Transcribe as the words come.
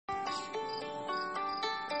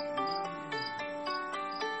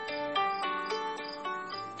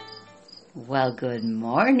Well, good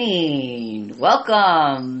morning.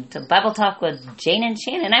 Welcome to Bible Talk with Jane and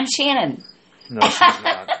Shannon. I'm Shannon. No, she's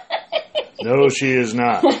not. No, she is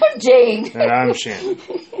not. I'm Jane. And I'm Shannon.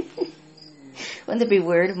 Wouldn't it be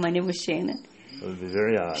weird if my name was Shannon? It would be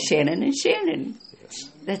very odd. Shannon and Shannon.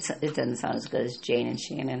 Yes. It doesn't sound as good as Jane and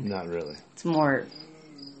Shannon. Not really. It's more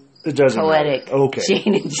It doesn't poetic. matter. Okay.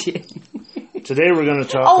 Jane and Shannon. Today we're going to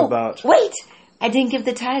talk about... wait! I didn't give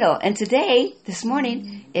the title. And today, this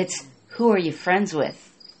morning, it's Who Are You Friends With?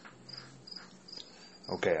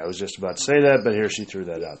 Okay, I was just about to say that, but here she threw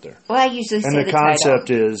that out there. Well, I usually say And the title. concept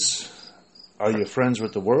is, are you friends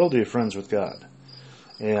with the world or are you friends with God?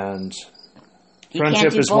 And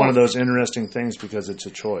friendship is one of those interesting things because it's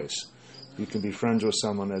a choice. You can be friends with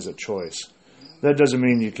someone as a choice. That doesn't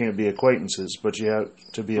mean you can't be acquaintances, but you have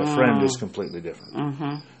to be a friend is completely different.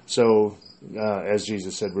 Mm-hmm. So, as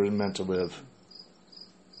Jesus said, we're meant to live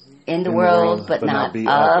in the world, but not be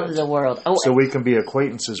of the world. Oh, so we can be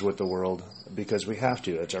acquaintances with the world because we have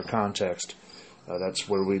to. It's our context. That's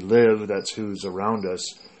where we live. That's who's around us.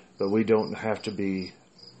 But we don't have to be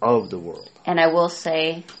of the world. And I will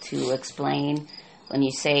say, to explain, when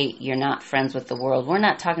you say you're not friends with the world, we're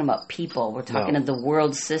not talking about people. We're talking of the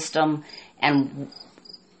world system and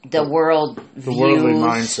the world views. The worldly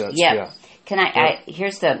mindsets, yeah. Can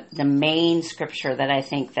here's the main scripture that I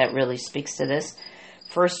think that really speaks to this.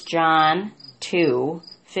 1 John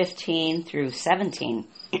 2:15 through 17.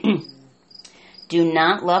 Do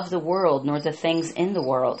not love the world, nor the things in the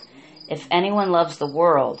world. If anyone loves the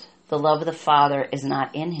world, the love of the Father is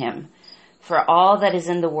not in him. For all that is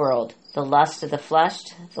in the world, the lust of the flesh,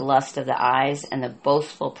 the lust of the eyes, and the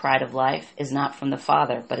boastful pride of life is not from the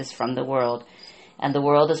Father, but is from the world. And the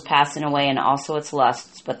world is passing away, and also its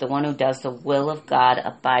lusts, but the one who does the will of God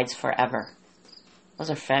abides forever.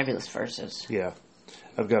 Those are fabulous verses. Yeah.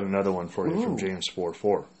 I've got another one for you from James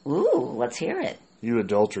 4:4. Ooh, let's hear it. You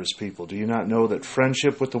adulterous people, do you not know that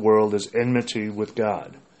friendship with the world is enmity with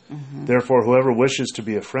God? Mm-hmm. Therefore, whoever wishes to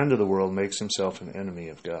be a friend of the world makes himself an enemy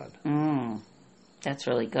of God. That's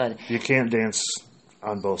really good. You can't dance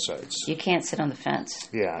on both sides. You can't sit on the fence.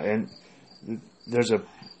 Yeah, and there's a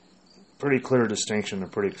pretty clear distinction, a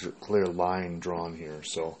pretty clear line drawn here.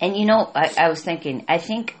 So, and you know, I was thinking, I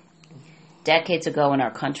think decades ago in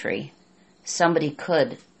our country, somebody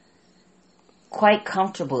could quite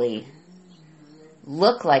comfortably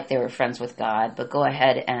look like they were friends with God, but go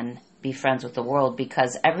ahead and be friends with the world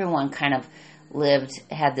because everyone kind of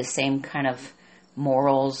had the same kind of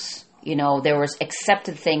morals. You know, there was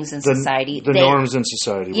accepted things in society. The norms in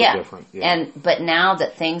society were different. Yeah. But now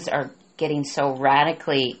that things are getting so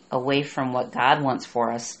radically away from what God wants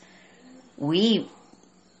for us,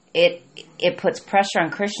 it puts pressure on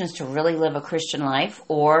Christians to really live a Christian life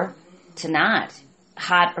or to not,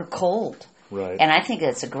 hot or cold. Right. And I think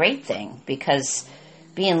it's a great thing because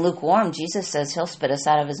being lukewarm, Jesus says he'll spit us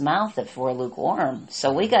out of his mouth if we're lukewarm.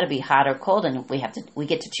 So we got to be hot or cold, and we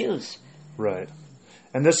get to choose. Right.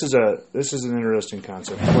 And this is an interesting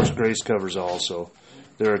concept. Of course, grace covers all. So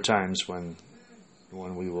there are times when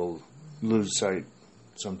we will lose sight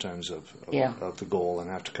sometimes of the goal and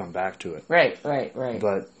have to come back to it. Right.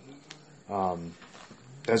 But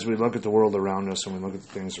as we look at the world around us and we look at the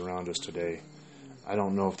things around us today, I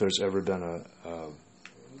don't know if there's ever been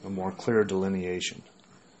a more clear delineation.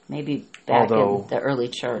 Maybe back in the early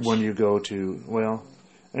church. When you go to,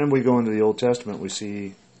 and we go into the Old Testament, we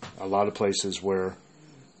see a lot of places where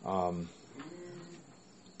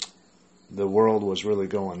the world was really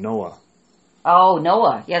going Noah. Oh,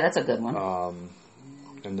 Noah. Yeah, that's a good one.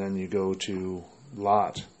 And then you go to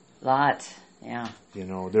Lot. Lot, yeah. You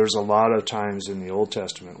know, there's a lot of times in the Old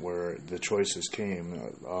Testament where the choices came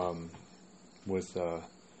with the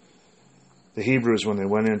Hebrews when they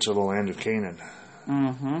went into the land of Canaan.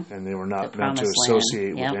 Mm-hmm. And they were not meant to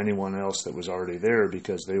associate with anyone else that was already there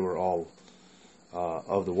because they were all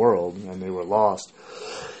of the world and they were lost.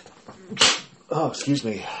 Oh, excuse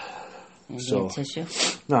me. You need tissue?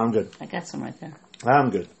 No, I'm good. I got some right there.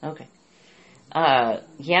 I'm good. Okay.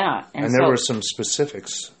 Yeah. And there were some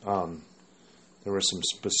specifics. There were some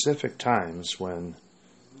specific times when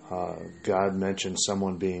God mentioned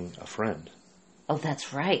someone being a friend. Oh,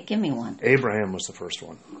 that's right. Give me one. Abraham was the first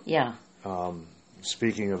one. Yeah.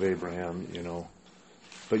 Speaking of Abraham, you know,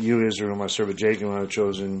 but you, Israel, my servant Jacob, I have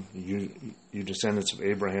chosen, you descendants of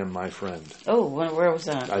Abraham, my friend. Oh, where was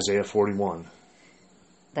that? Isaiah 41.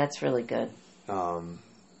 That's really good.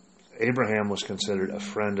 Abraham was considered a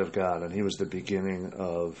friend of God, and he was the beginning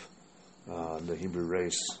of the Hebrew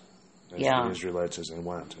race as the Israelites as they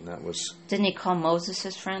went, and that was. Didn't he call Moses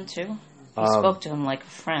his friend too? He spoke to him like a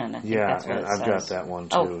friend. I think that's what it I've says. got that one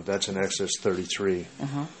too. That's in Exodus 33.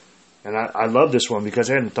 And I love this one because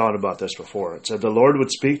I hadn't thought about this before. It said, the Lord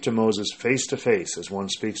would speak to Moses face to face as one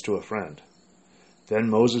speaks to a friend. Then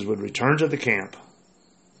Moses would return to the camp.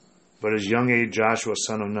 But his young age, Joshua,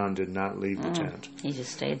 son of Nun, did not leave the tent. He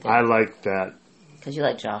just stayed there. I like that. Because you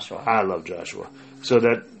like Joshua. I love Joshua. So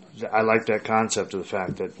that I like that concept of the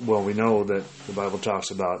fact that, well, we know that the Bible talks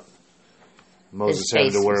about Moses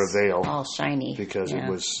having to wear a veil. All shiny. Because it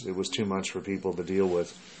was too much for people to deal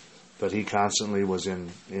with. But he constantly was in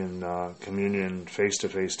communion,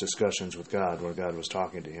 face-to-face discussions with God, where God was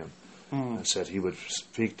talking to him. And said he would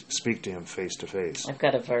speak to him face-to-face. I've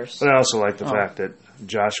got a verse. But I also like the fact that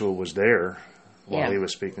Joshua was there while he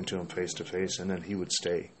was speaking to him face-to-face, and then he would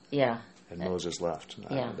stay. Yeah. And Moses left.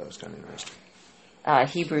 Yeah. That was kind of interesting.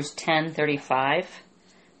 Hebrews 10:35.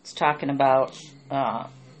 It's talking about... I'll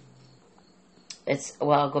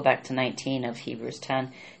go back to 19 of Hebrews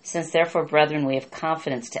 10. Since therefore, brethren, we have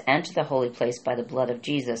confidence to enter the holy place by the blood of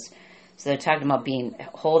Jesus. So they're talking about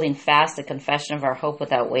holding fast the confession of our hope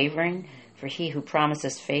without wavering. For he who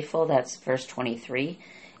promises faithful, that's verse 23.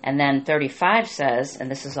 And then 35 says,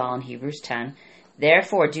 and this is all in Hebrews 10,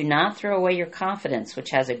 therefore do not throw away your confidence,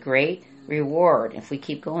 which has a great reward. If we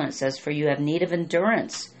keep going, it says, for you have need of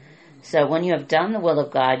endurance. So when you have done the will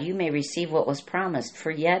of God, you may receive what was promised.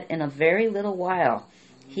 For yet in a very little while,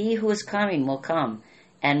 he who is coming will come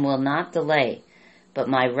and will not delay. But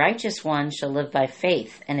my righteous one shall live by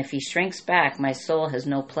faith, and if he shrinks back, my soul has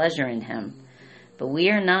no pleasure in him. But we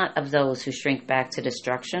are not of those who shrink back to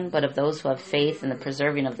destruction, but of those who have faith in the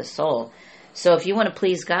preserving of the soul. So if you want to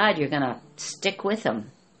please God, you're going to stick with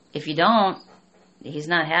him. If you don't, he's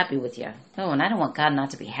not happy with you. Oh, and I don't want God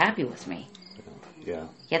not to be happy with me. Yeah.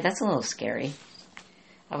 Yeah, that's a little scary.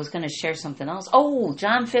 I was going to share something else. Oh,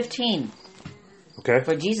 John 15. Okay.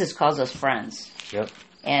 For Jesus calls us friends. Yep.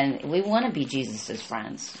 And we want to be Jesus'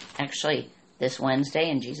 friends. Actually, this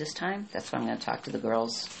Wednesday in Jesus time, that's what I'm going to talk to the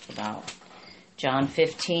girls about. John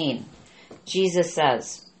 15. Jesus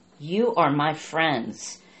says, you are my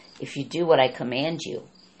friends if you do what I command you.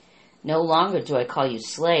 No longer do I call you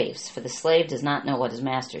slaves, for the slave does not know what his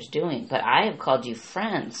master is doing, but I have called you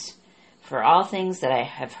friends. For all things that I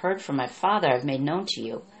have heard from my Father I have made known to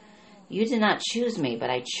you. You did not choose me,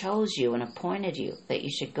 but I chose you and appointed you, that you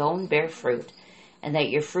should go and bear fruit, and that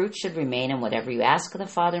your fruit should remain, and whatever you ask of the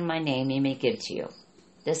Father in my name he may give to you.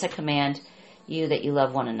 This I command you, that you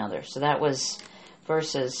love one another. So that was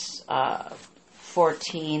verses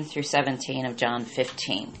 14 through 17 of John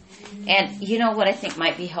 15. And you know what I think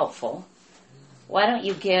might be helpful? Why don't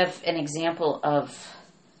you give an example of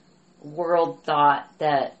world thought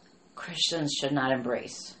that Christians should not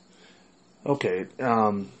embrace? Okay.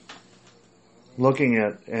 Looking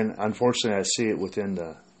at, and unfortunately I see it within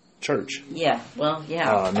the church. Yeah, well,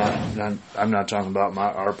 yeah. I'm not talking about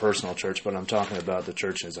our personal church, but I'm talking about the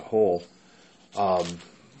church as a whole.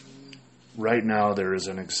 Right now there is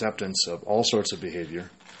an acceptance of all sorts of behavior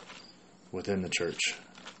within the church.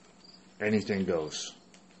 Anything goes.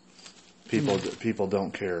 People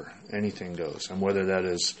don't care. Anything goes. And whether that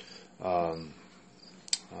is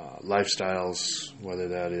lifestyles, whether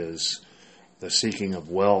that is the seeking of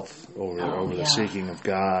wealth over the seeking of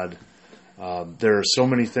God. There are so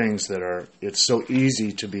many things that it's so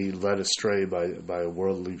easy to be led astray by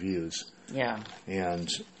worldly views. Yeah. And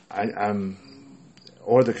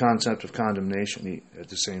or the concept of condemnation at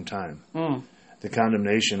the same time. The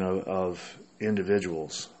condemnation of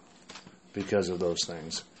individuals because of those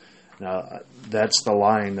things. Now, that's the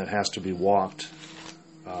line that has to be walked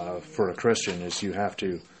for a Christian, is you have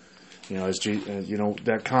to,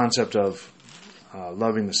 that concept of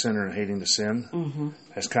loving the sinner and hating the sin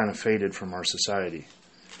has kind of faded from our society.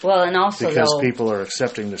 Well, and also because people are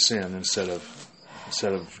accepting the sin instead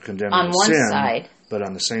of condemning on the one sin, side, but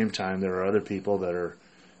on the same time there are other people that are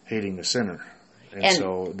hating the sinner, and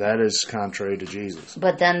so that is contrary to Jesus.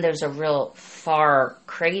 But then there's a real far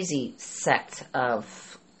crazy sect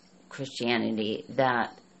of Christianity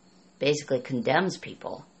that basically condemns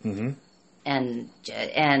people and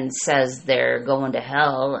says they're going to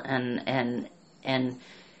hell, and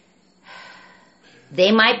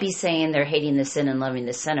they might be saying they're hating the sin and loving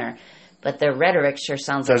the sinner, but their rhetoric sure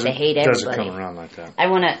sounds like they hate everybody. Doesn't come around like that. I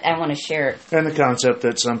want to share. And the concept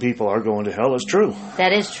that some people are going to hell is true.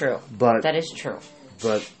 That is true. That is true.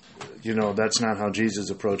 But that's not how Jesus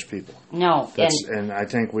approached people. No. And I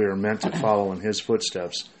think we are meant to follow in his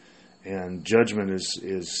footsteps. And judgment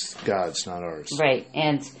is God's, not ours. Right.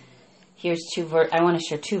 And here's I want to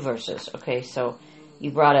share two verses. Okay, so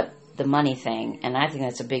you brought up the money thing, and I think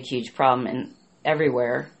that's a big, huge problem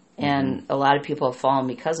everywhere. And a lot of people have fallen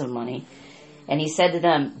because of money. And he said to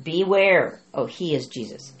them, beware. Oh, he is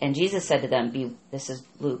Jesus. And Jesus said to them, this is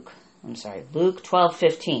Luke Luke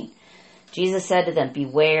 12:15. Jesus said to them,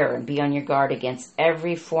 "Beware and be on your guard against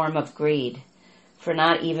every form of greed, for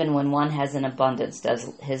not even when one has an abundance does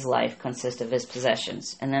his life consist of his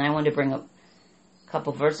possessions." And then I wanted to bring up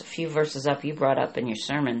a few verses up you brought up in your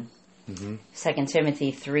sermon. 2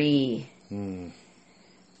 Timothy 3,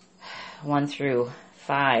 1 through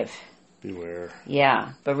 5. Beware.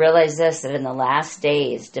 Yeah, but realize this, that in the last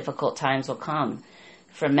days difficult times will come.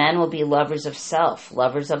 For men will be lovers of self,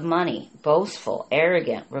 lovers of money, boastful,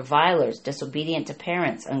 arrogant, revilers, disobedient to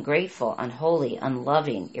parents, ungrateful, unholy,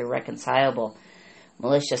 unloving, irreconcilable,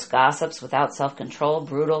 malicious gossips, without self-control,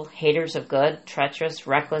 brutal, haters of good, treacherous,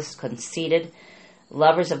 reckless, conceited,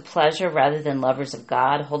 lovers of pleasure rather than lovers of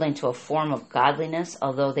God, holding to a form of godliness,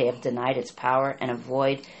 although they have denied its power, and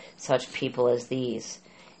avoid such people as these.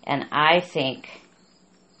 And I think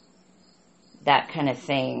that kind of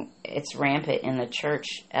thing, it's rampant in the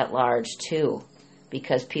church at large too,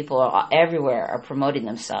 because people everywhere are promoting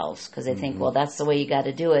themselves because they think, well, that's the way you got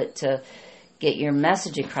to do it to get your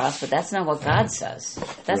message across, but that's not what God says.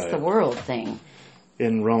 That's the world thing.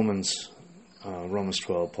 In Romans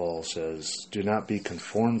 12, Paul says, "Do not be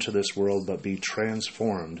conformed to this world, but be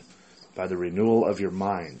transformed by the renewal of your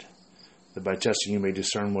mind, that by testing you may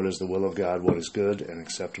discern what is the will of God, what is good and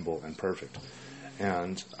acceptable and perfect."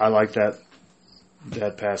 And I like that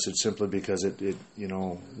passage simply because it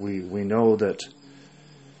we know that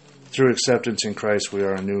through acceptance in Christ we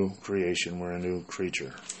are a new creation, we're a new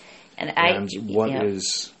creature. And what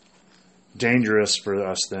is dangerous for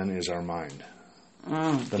us then is our mind.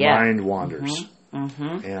 The mind wanders.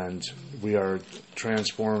 And we are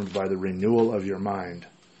transformed by the renewal of your mind.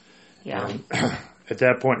 And at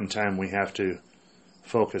that point in time, we have to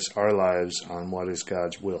focus our lives on what is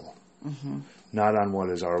God's will, not on what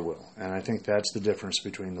is our will. And I think that's the difference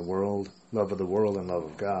between the world, love of the world, and love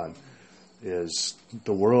of God, is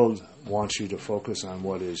the world wants you to focus on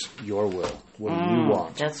what is your will. What do you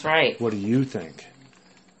want? That's right. What do you think?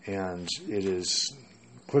 And it is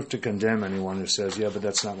quick to condemn anyone who says, yeah, but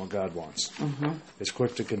that's not what God wants. It's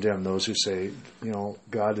quick to condemn those who say,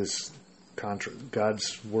 God's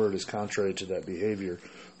word is contrary to that behavior,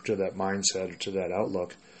 to that mindset, or to that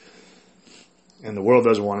outlook. And the world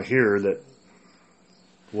doesn't want to hear that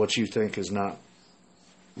what you think is not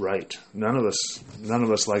right. None of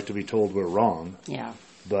us like to be told we're wrong. Yeah.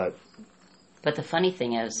 But the funny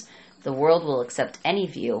thing is, the world will accept any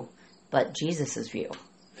view but Jesus' view.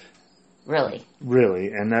 Really.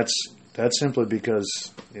 And that's simply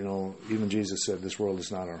because, even Jesus said this world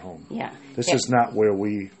is not our home. Yeah. This is not where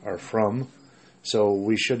we are from. So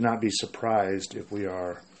we should not be surprised if we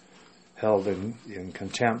are held in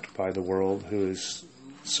contempt by the world who is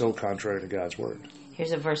so contrary to God's word.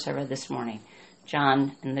 Here's a verse I read this morning.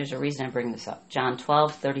 John, and there's a reason I bring this up. John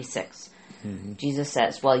 12:36. Jesus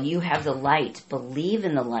says, "While you have the light, believe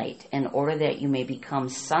in the light in order that you may become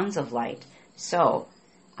sons of light." So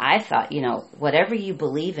I thought, whatever you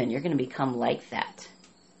believe in, you're going to become like that.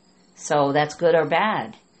 So that's good or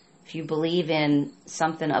bad. If you believe in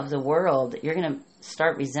something of the world, you're going to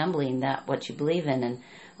start resembling what you believe in. And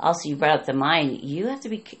also you brought up the mind. You have to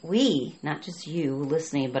be, not just you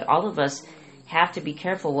listening, but all of us have to be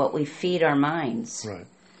careful what we feed our minds. Right.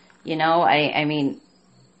 I mean,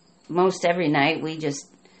 most every night we just,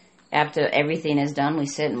 after everything is done, we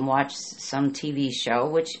sit and watch some TV show,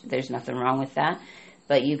 which there's nothing wrong with that.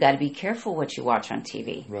 But you got to be careful what you watch on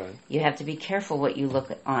TV. Right. You have to be careful what you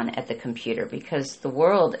look on at the computer because the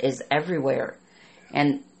world is everywhere.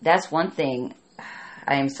 And that's one thing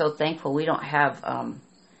I am so thankful we don't have,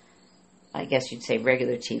 I guess you'd say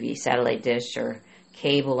regular TV, satellite dish or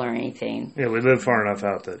cable or anything. Yeah, we live far enough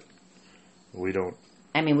out that we don't.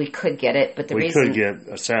 I mean, we could get it, but we could get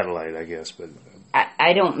a satellite, I guess, but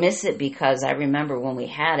I don't miss it because I remember when we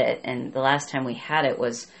had it, and the last time we had it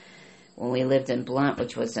was when we lived in Blount,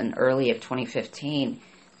 which was in early of 2015.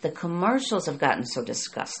 The commercials have gotten so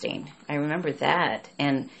disgusting. I remember that,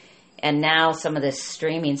 and now some of this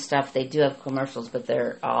streaming stuff, they do have commercials, but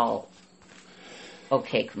they're all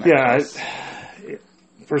okay commercials. Yeah.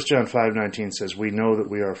 1 John 5:19 says, "We know that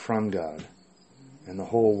we are from God, and the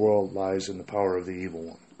whole world lies in the power of the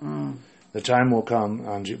evil one." The time will come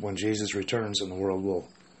when Jesus returns, and the world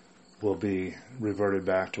will be reverted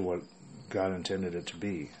back to what God intended it to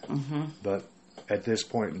be. But at this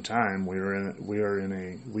point in time, we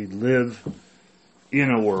live in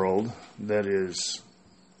a world that is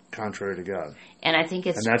contrary to God. And I think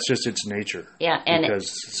and that's just its nature. Yeah, because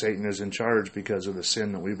Satan is in charge because of the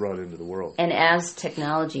sin that we brought into the world. And as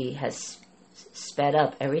technology has sped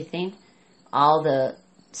up everything, all the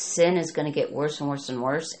sin is going to get worse and worse and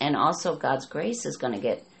worse, and also God's grace is going to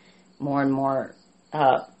get more and more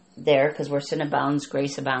there, because where sin abounds,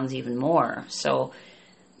 grace abounds even more. So,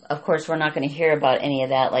 of course, we're not going to hear about any of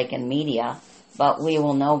that like in media, but we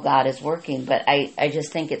will know God is working. But I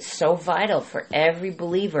just think it's so vital for every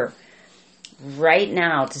believer right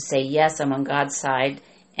now to say, yes, I'm on God's side,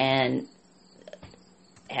 and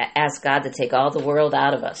ask God to take all the world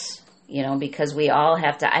out of us, because we all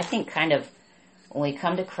have to, I think kind of, when we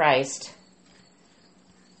come to Christ,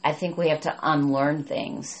 I think we have to unlearn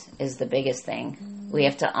things is the biggest thing. Mm-hmm. We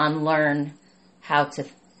have to unlearn how to,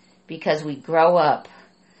 because we grow up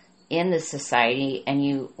in this society,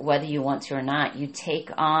 and whether you want to or not, you take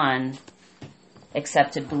on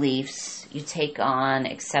accepted beliefs, you take on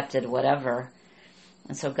accepted whatever.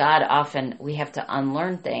 And so God often, we have to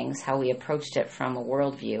unlearn things, how we approached it from a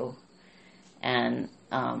worldview. And,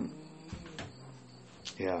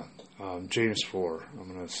 James 4.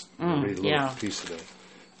 I'm going to read a little piece of it.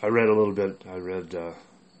 I read a little bit. I read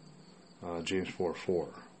James 4:4.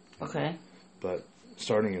 Okay. But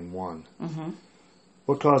starting in 1. Mm-hmm.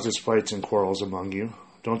 What causes fights and quarrels among you?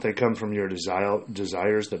 Don't they come from your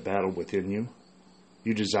desires that battle within you?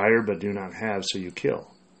 You desire but do not have, so you kill.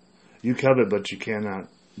 You covet but you cannot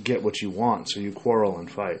get what you want, so you quarrel and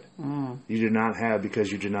fight. Mm. You do not have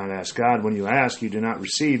because you do not ask God. When you ask, you do not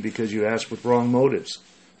receive because you ask with wrong motives,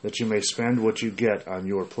 that you may spend what you get on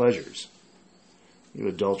your pleasures. You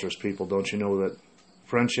adulterous people, don't you know that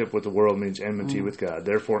friendship with the world means enmity with God?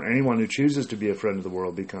 Therefore, anyone who chooses to be a friend of the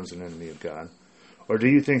world becomes an enemy of God. Or do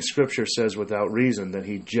you think Scripture says without reason that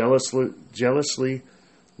he jealously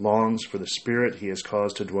longs for the Spirit he has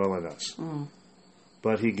caused to dwell in us? Mm.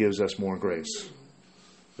 But he gives us more grace.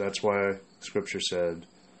 That's why Scripture said,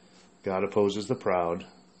 God opposes the proud,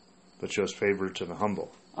 but shows favor to the humble.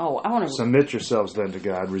 Oh, I want to submit yourselves then to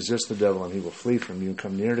God. Resist the devil, and he will flee from you.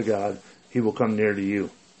 Come near to God, he will come near to you.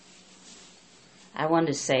 I wanted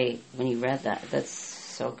to say, when you read that, that's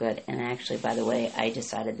so good. And actually, by the way, I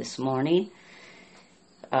decided this morning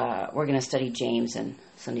we're going to study James in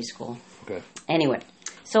Sunday school. Okay. Anyway,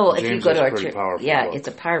 so James if you go to our church, book. It's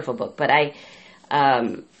a powerful book. But I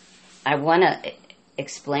want to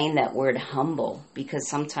explain that word humble, because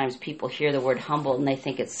sometimes people hear the word humble and they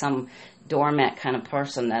think it's some doormat kind of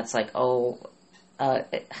person that's like,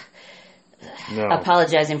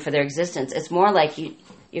 apologizing for their existence. It's more like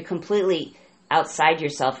you're completely outside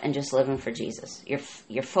yourself and just living for Jesus.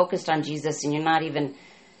 You're focused on Jesus, and you're not even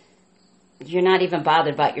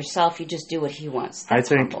bothered about yourself. You just do what he wants. That's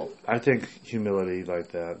humble. I think humility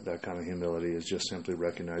like that kind of humility is just simply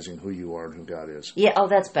recognizing who you are and who God is. Yeah,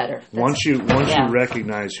 that's better. Once you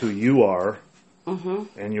recognize who you are, mm-hmm.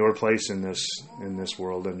 and your place in this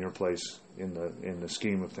world, and your place in the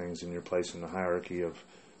scheme of things, and your place in the hierarchy of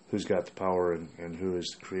who's got the power and who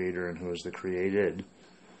is the creator and who is the created.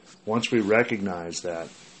 Once we recognize that,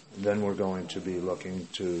 then we're going to be looking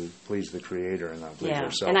to please the Creator and not please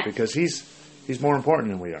ourselves, because He's more important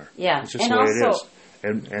than we are. Yeah, it's just the way it is.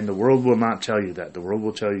 And the world will not tell you that. The world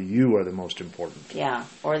will tell you are the most important. Yeah,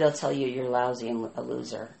 or they'll tell you you're lousy and a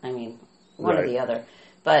loser. I mean, one or the other.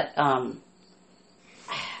 But the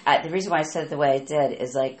reason why I said it the way I did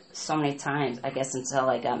is, like, so many times, I guess until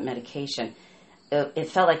I got medication, it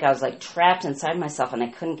felt like I was like trapped inside myself, and I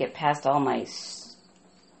couldn't get past all my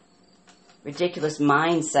ridiculous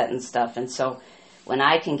mindset and stuff. And so when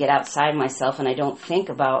I can get outside myself and I don't think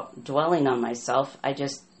about dwelling on myself, I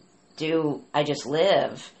just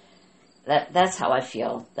live. That's how I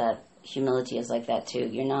feel that humility is like that too.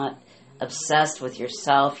 You're not obsessed with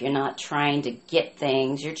yourself. You're not trying to get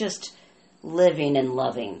things. You're just living and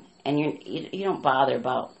loving. And you don't bother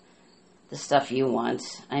about the stuff you want.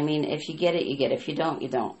 I mean, if you get it, you get it. If you don't, you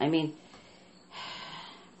don't. I mean,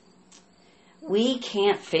 we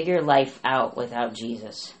can't figure life out without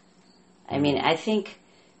Jesus. I mean, I think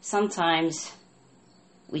sometimes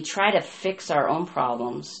we try to fix our own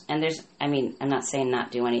problems. And I'm not saying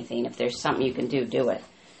not do anything. If there's something you can do, do it.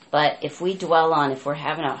 But if we're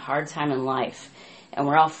having a hard time in life, and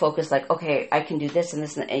we're all focused like, okay, I can do this and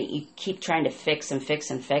this, and you keep trying to fix and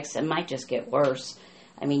fix and fix, it might just get worse.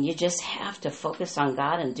 I mean, you just have to focus on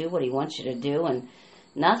God and do what he wants you to do, and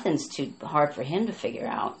nothing's too hard for him to figure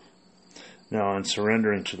out. No, and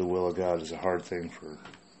surrendering to the will of God is a hard thing for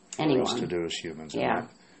us to do as humans. Yeah.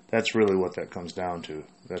 That's really what that comes down to.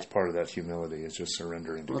 That's part of that humility, is just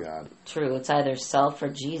surrendering to God. True. It's either self or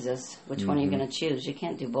Jesus. Which one are you going to choose? You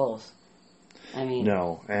can't do both. I mean...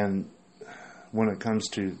 No, and when it comes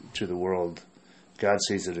to the world, God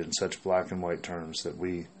sees it in such black and white terms that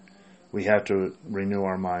we have to renew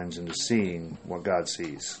our minds into seeing what God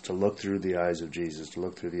sees, to look through the eyes of Jesus, to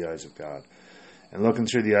look through the eyes of God. And looking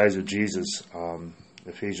through the eyes of Jesus,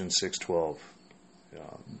 Ephesians 6:12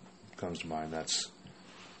 comes to mind. That's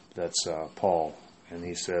That's Paul. And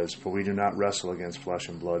he says, "For we do not wrestle against flesh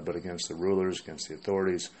and blood, but against the rulers, against the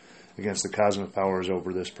authorities, against the cosmic powers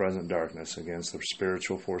over this present darkness, against the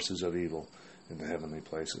spiritual forces of evil in the heavenly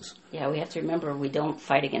places." Yeah, we have to remember we don't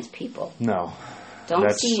fight against people. No.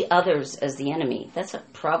 Don't see others as the enemy. That's a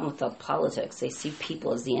problem with the politics. They see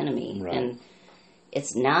people as the enemy. Right. And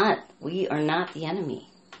it's not. We are not the enemy.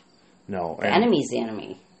 No. The enemy's the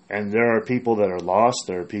enemy. And there are people that are lost.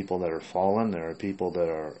 There are people that are fallen. There are people that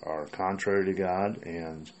are contrary to God.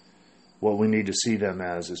 And what we need to see them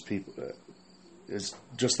as is people is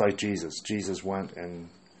just like Jesus. Jesus went and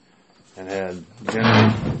had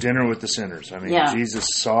dinner with the sinners. I mean, Jesus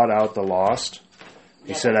sought out the lost.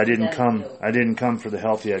 He said, I didn't come for the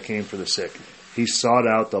healthy, I came for the sick. He sought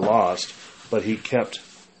out the lost, but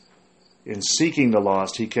in seeking the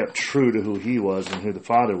lost, he kept true to who he was and who the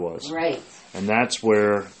Father was. Right. And that's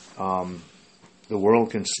where the world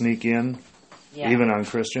can sneak in, even on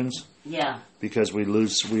Christians. Yeah. Because we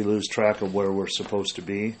lose track of where we're supposed to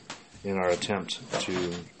be in our attempt to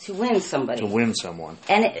win somebody. To win someone.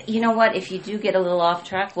 And you know what? If you do get a little off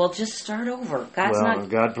track, well, just start over.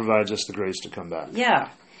 God provides us the grace to come back. Yeah.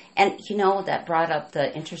 And, that brought up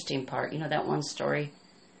the interesting part. That one story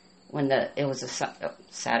when it was a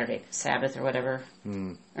Saturday, Sabbath or whatever.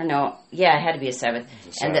 Or no, it had to be a Sabbath.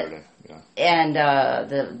 It's a Saturday, And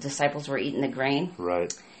the disciples were eating the grain.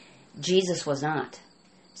 Right. Jesus was not.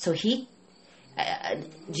 So Jesus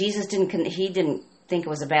didn't think it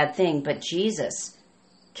was a bad thing, but Jesus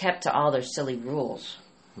kept to all their silly rules.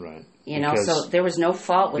 Right. So there was no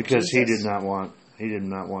fault with because Jesus. He did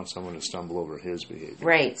not want someone to stumble over his behavior.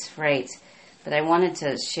 Right. But I wanted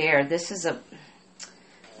to share, I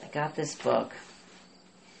got this book.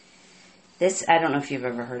 I don't know if you've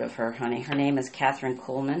ever heard of her, honey. Her name is Catherine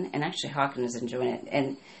Kuhlman, and actually Hawkins is enjoying it.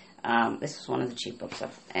 And this is one of the cheap books.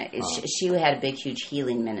 She had a big, huge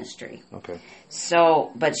healing ministry. Okay.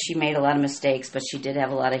 But she made a lot of mistakes, but she did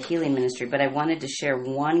have a lot of healing ministry. But I wanted to share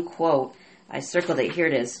one quote. I circled it. Here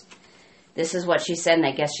it is. This is what she said, and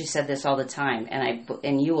I guess she said this all the time,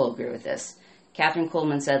 and you will agree with this. Catherine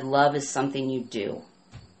Kuhlman said, "Love is something you do."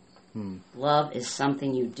 Love is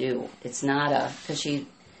something you do. It's not because she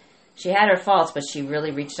had her faults, but she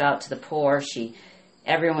really reached out to the poor.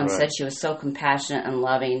 Everyone said she was so compassionate and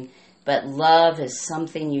loving, but love is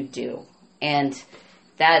something you do. And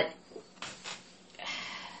how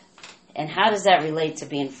does that relate to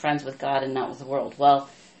being friends with God and not with the world? Well,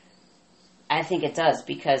 I think it does,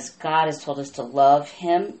 because God has told us to love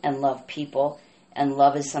Him and love people, and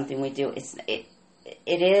love is something we do.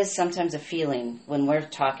 It is sometimes a feeling when we're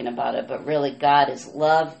talking about it, but really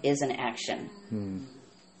love is an action.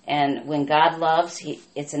 And when God loves,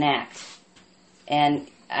 it's an act. And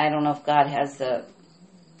I don't know if God has the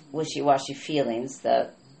wishy-washy feelings,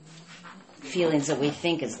 the feelings that we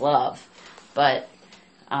think is love, but...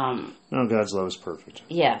 no, God's love is perfect.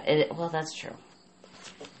 Yeah, well, that's true.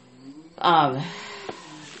 1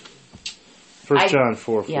 John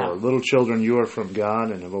 4:4. Little children, you are from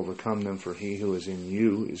God and have overcome them, for he who is in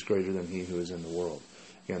you is greater than he who is in the world.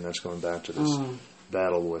 Again, that's going back to this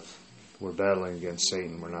battle we're battling against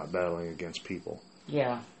Satan, we're not battling against people.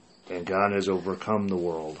 Yeah. And God has overcome the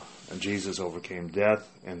world, and Jesus overcame death,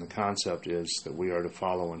 and the concept is that we are to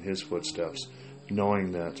follow in his footsteps,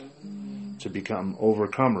 knowing that to become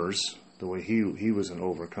overcomers, the way he was an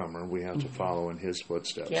overcomer, we have to follow in his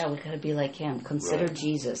footsteps. Yeah, we got to be like him. Consider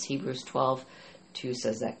Jesus. Hebrews 12:2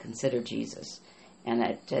 says that. Consider Jesus. And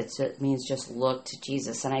it means just look to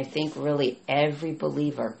Jesus. And I think really every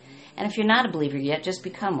believer, and if you're not a believer yet, just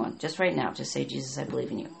become one. Just right now, just say, Jesus, I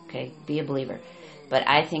believe in you. Okay? Be a believer. But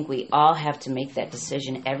I think we all have to make that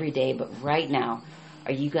decision every day. But right now,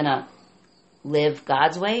 are you going to live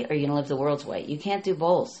God's way, or are you going to live the world's way? You can't do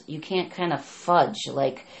both. You can't kind of fudge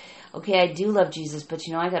like, okay, I do love Jesus, but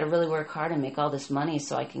I got to really work hard and make all this money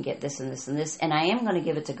so I can get this and this and this, and I am going to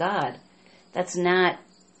give it to God. That's not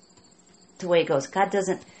the way it goes. God does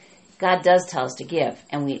tell us to give,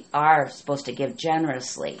 and we are supposed to give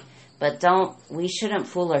generously. But we shouldn't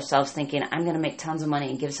fool ourselves thinking, I'm going to make tons of money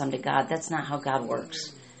and give some to God. That's not how God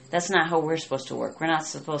works. That's not how we're supposed to work. We're not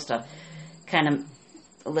supposed to kind of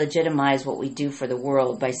legitimize what we do for the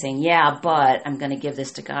world by saying, yeah, but I'm going to give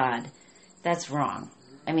this to God. That's wrong.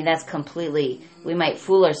 I mean, that's completely, we might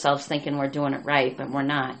fool ourselves thinking we're doing it right, but we're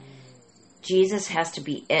not. Jesus has to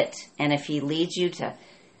be it. And if he leads you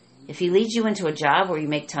into a job where you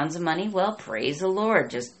make tons of money, well, praise the Lord.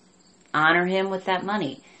 Just honor him with that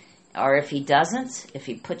money. Or if he doesn't, if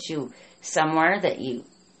he puts you somewhere that you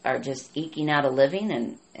are just eking out a living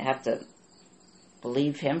and have to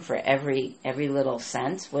believe him for every little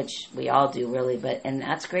cent, which we all do really, and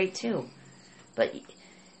that's great too. But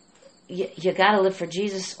you got to live for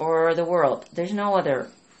Jesus or the world. There's no other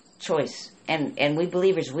choice. And we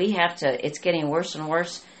believers, we have to, it's getting worse and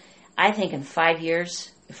worse. I think in 5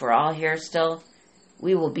 years, if we're all here still,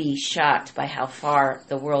 we will be shocked by how far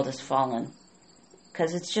the world has fallen.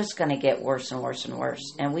 Because it's just going to get worse and worse and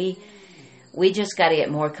worse. And we just got to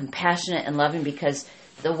get more compassionate and loving, because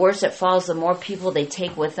the worse it falls, the more people they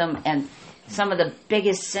take with them. And some of the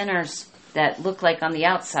biggest sinners that look like on the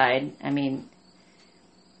outside, I mean,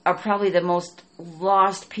 are probably the most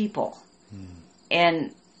lost people.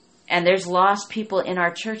 And there's lost people in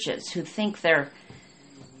our churches who think they're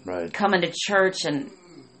coming to church, and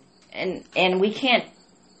we can't.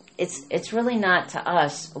 It's really not to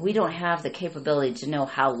us. We don't have the capability to know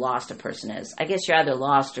how lost a person is. I guess you're either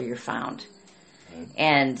lost or you're found. Right.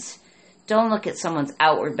 And don't look at someone's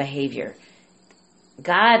outward behavior.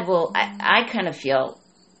 God will. I kind of feel.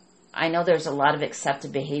 I know there's a lot of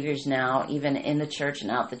accepted behaviors now, even in the church and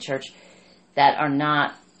out the church, that are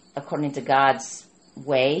not according to God's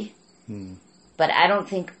way. But I don't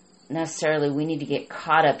think necessarily we need to get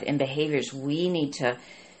caught up in behaviors. We need to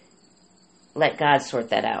let God sort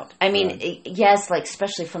that out. I mean, yes, like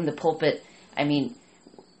especially from the pulpit. I mean,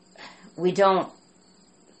 we don't.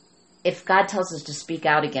 If God tells us to speak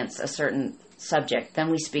out against a certain subject, then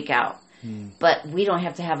we speak out. But we don't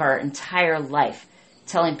have to have our entire life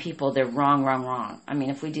telling people they're wrong. I mean,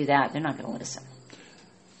 if we do that, they're not going to listen.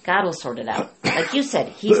 God will sort it out. Like you said,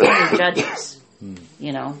 He's going to judge us.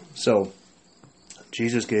 You know? So,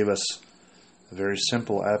 Jesus gave us a very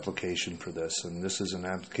simple application for this, and this is an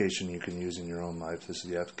application you can use in your own life. This is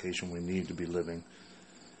the application we need to be living.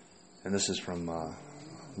 And this is from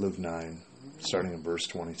Luke 9, starting in verse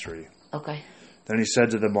 23. Okay. Then He said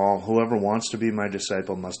to them all, "Whoever wants to be my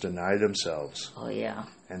disciple must deny themselves." Oh, yeah.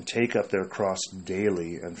 "And take up their cross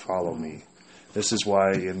daily and follow me." This is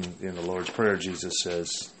why in the Lord's Prayer, Jesus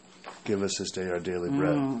says, "Give us this day our daily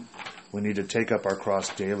bread." We need to take up our cross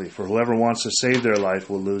daily. For whoever wants to save their life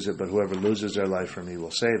will lose it, but whoever loses their life for me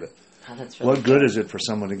will save it. Oh, that's really what good is it for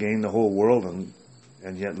someone to gain the whole world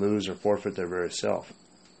and yet lose or forfeit their very self?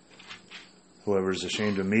 Whoever is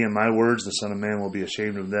ashamed of me and my words, the Son of Man will be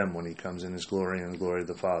ashamed of them when He comes in His glory and the glory of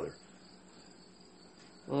the Father.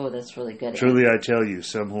 Oh, that's really good. Truly I tell you,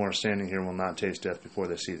 some who are standing here will not taste death before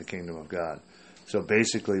they see the kingdom of God. So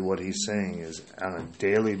basically what He's saying is on a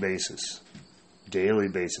daily basis,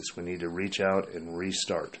 we need to reach out and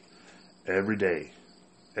restart. Every day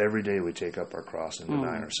we take up our cross and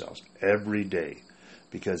deny ourselves. Every day.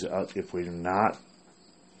 Because if we're not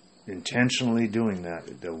intentionally doing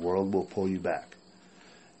that, the world will pull you back.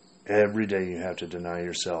 Every day you have to deny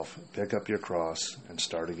yourself, pick up your cross, and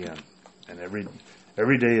start again. And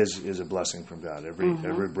every day is a blessing from God.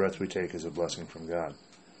 Every breath we take is a blessing from God.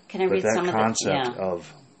 Can I read some of that? But that concept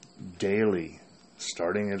of daily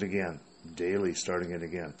starting it again,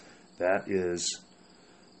 that is,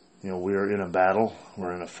 we're in a battle,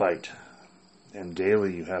 we're in a fight. And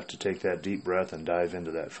daily you have to take that deep breath and dive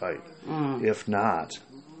into that fight. If not,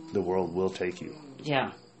 the world will take you.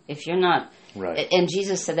 Yeah. If you're not... Right. And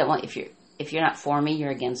Jesus said that if you're not for me,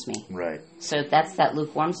 you're against me. Right. So that's that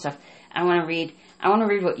lukewarm stuff. I want to read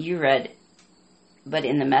what you read, but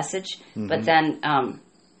in the Message. But then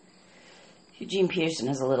Eugene Peterson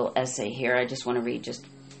has a little essay here. I just want to read just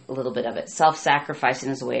a little bit of it. Self-sacrificing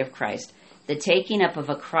is the way of Christ. The taking up of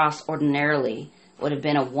a cross ordinarily would have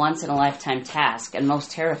been a once-in-a-lifetime task and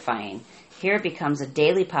most terrifying. Here it becomes a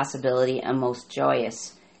daily possibility and most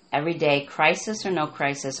joyous. Every day, crisis or no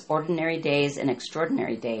crisis, ordinary days and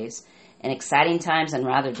extraordinary days, in exciting times and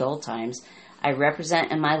rather dull times, I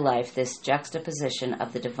represent in my life this juxtaposition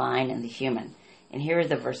of the divine and the human. And here are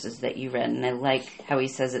the verses that you read, and I like how he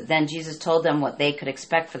says it. Then Jesus told them what they could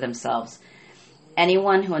expect for themselves.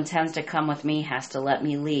 Anyone who intends to come with me has to let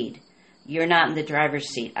me lead. You're not in the driver's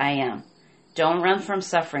seat, I am. Don't run from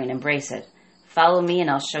suffering, embrace it. Follow me and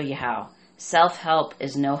I'll show you how. Self-help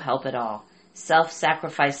is no help at all.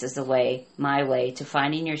 Self-sacrifice is the way, my way, to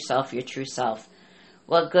finding yourself, your true self.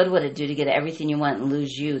 What good would it do to get everything you want and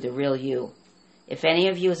lose you, the real you? If any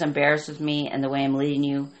of you is embarrassed with me and the way I'm leading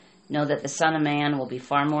you, know that the Son of Man will be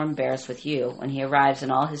far more embarrassed with you when He arrives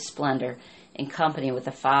in all His splendor in company with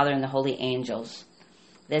the Father and the holy angels.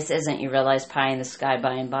 This isn't your realized pie in the sky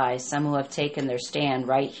by and by. Some who have taken their stand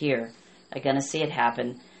right here are going to see it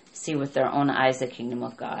happen, see with their own eyes the kingdom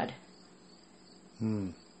of God.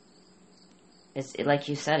 It's like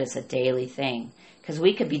you said, it's a daily thing. Because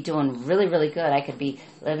we could be doing really, really good. I could be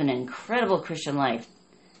living an incredible Christian life,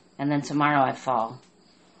 and then tomorrow I fall.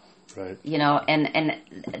 Right. And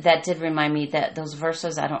that did remind me that those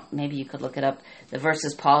verses, maybe you could look it up. The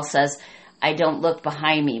verses Paul says, I don't look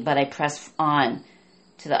behind me, but I press on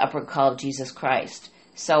to the upward call of Jesus Christ.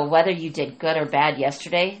 So whether you did good or bad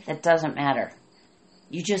yesterday, that doesn't matter.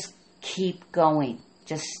 You just keep going.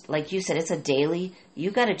 Just like you said, it's a daily.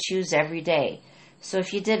 You got to choose every day. So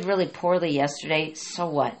if you did really poorly yesterday, so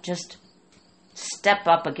what? Just step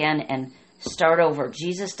up again and start over.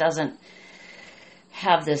 Jesus doesn't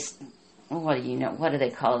have this, what do they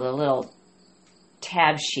call it? A little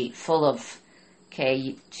tab sheet full of,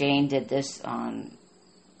 okay, Jane did this on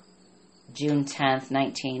June 10th,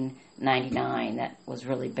 1999. That was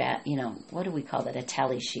really bad. What do we call that? A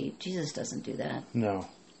tally sheet. Jesus doesn't do that. No.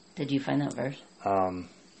 Did you find that verse? I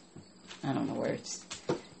don't know where it's.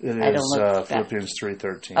 It is Philippians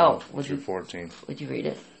 3:13 through 14. Would you read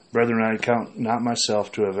it? Brethren, I count not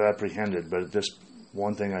myself to have apprehended, but this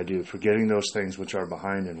one thing I do, forgetting those things which are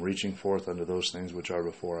behind and reaching forth unto those things which are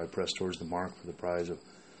before, I press towards the mark for the prize of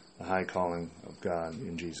the high calling of God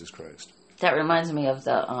in Jesus Christ. That reminds me of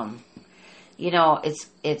the,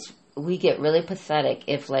 we get really pathetic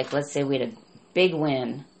if, like, let's say we had a big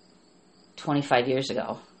win 25 years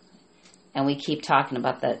ago, and we keep talking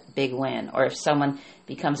about that big win. Or if someone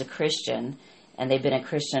becomes a Christian, and they've been a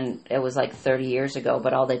Christian, it was like 30 years ago,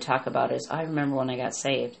 but all they talk about is, I remember when I got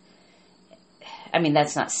saved. I mean,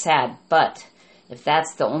 that's not sad, but if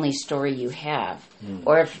that's the only story you have,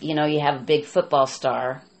 or if, you have a big football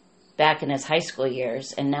star back in his high school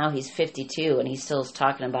years, and now he's 52, and he still is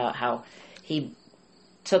talking about how he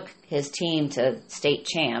took his team to state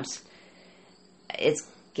champs, it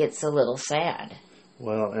gets a little sad.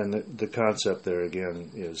 Well, and the concept there,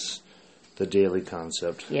 again, is the daily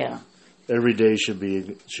concept. Yeah. Every day should be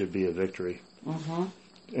a victory. Mm-hmm.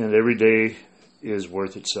 And every day is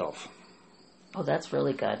worth itself. Oh, that's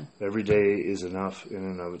really good. Every day is enough in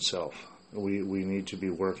and of itself. We need to be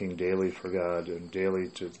working daily for God and daily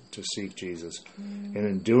to seek Jesus. And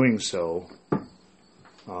in doing so,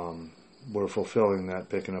 we're fulfilling that,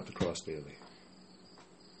 picking up the cross daily.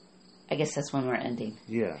 I guess that's when we're ending.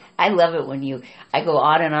 Yeah. I love it when I go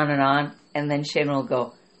on and on and on, and then Shane will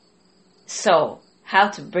go, so, how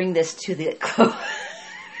to bring this to the close?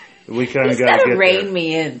 We kind of got to get rein there.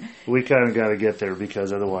 Me in. We kind of got to get there,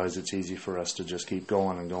 because otherwise it's easy for us to just keep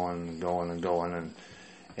going and going and going and going,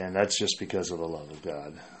 and that's just because of the love of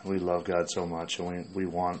God. We love God so much, and we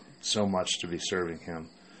want so much to be serving Him.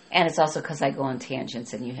 And it's also because I go on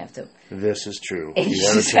tangents, and you have to. This is true. And you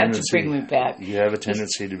just have to bring me back. You have a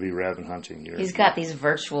tendency to be rabbit hunting. He's got these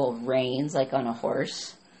virtual reins, like on a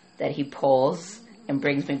horse, that he pulls and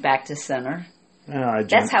brings me back to center.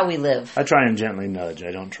 That's how we live. I try and gently nudge.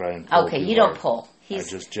 I don't try and pull. Okay, you don't pull. I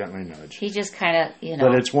just gently nudge. He just kind of,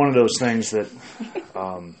 But it's one of those things that.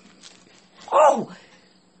 Oh,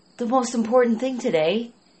 the most important thing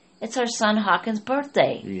today. It's our son Hawkins'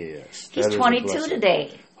 birthday. Yes, he's 22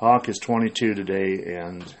 today. Hawk is 22 today,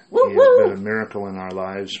 and woo, he has been a miracle in our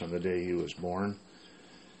lives from the day he was born.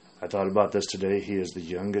 I thought about this today. He is the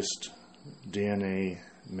youngest DNA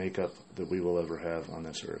makeup that we will ever have on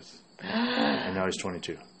this earth. And now he's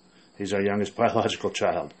 22. He's our youngest biological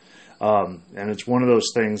child. And it's one of those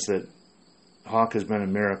things that Hawk has been a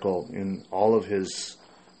miracle in all of his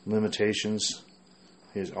limitations.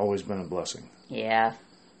 He has always been a blessing. Yeah.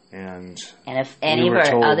 And if any of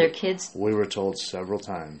our other kids... We were told several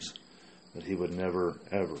times that he would never,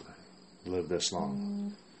 ever live this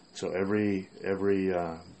long. So every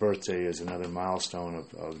birthday is another milestone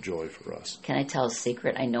of joy for us. Can I tell a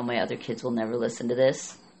secret? I know my other kids will never listen to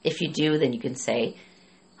this. If you do, then you can say,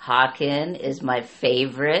 Hawken is my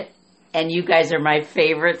favorite, and you guys are my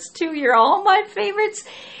favorites too. You're all my favorites.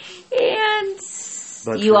 And...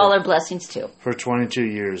 But you all are blessings too. For 22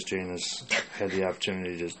 years, Jane has had the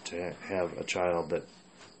opportunity to have a child that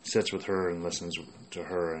sits with her and listens to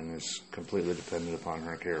her and is completely dependent upon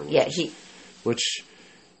her care. Which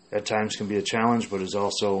at times can be a challenge, but is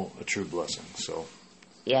also a true blessing. So.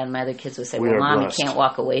 Yeah, and my other kids would say, well, Mom, he can't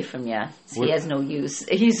walk away from you. So he has no use.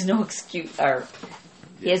 He's no excuse, or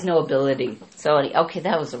he has no ability. So, okay,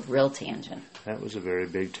 that was a real tangent. That was a very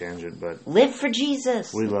big tangent, but... Live for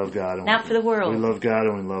Jesus. We love God. Not for the world. We love God,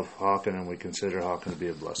 and we love Hawken, and we consider Hawken to be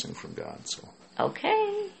a blessing from God. So.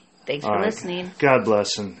 Okay. Thanks for listening. God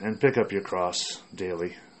bless, and pick up your cross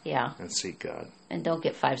daily. Yeah. And seek God. And don't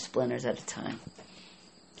get 5 splinters at a time.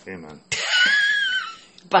 Amen.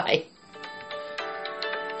 Bye.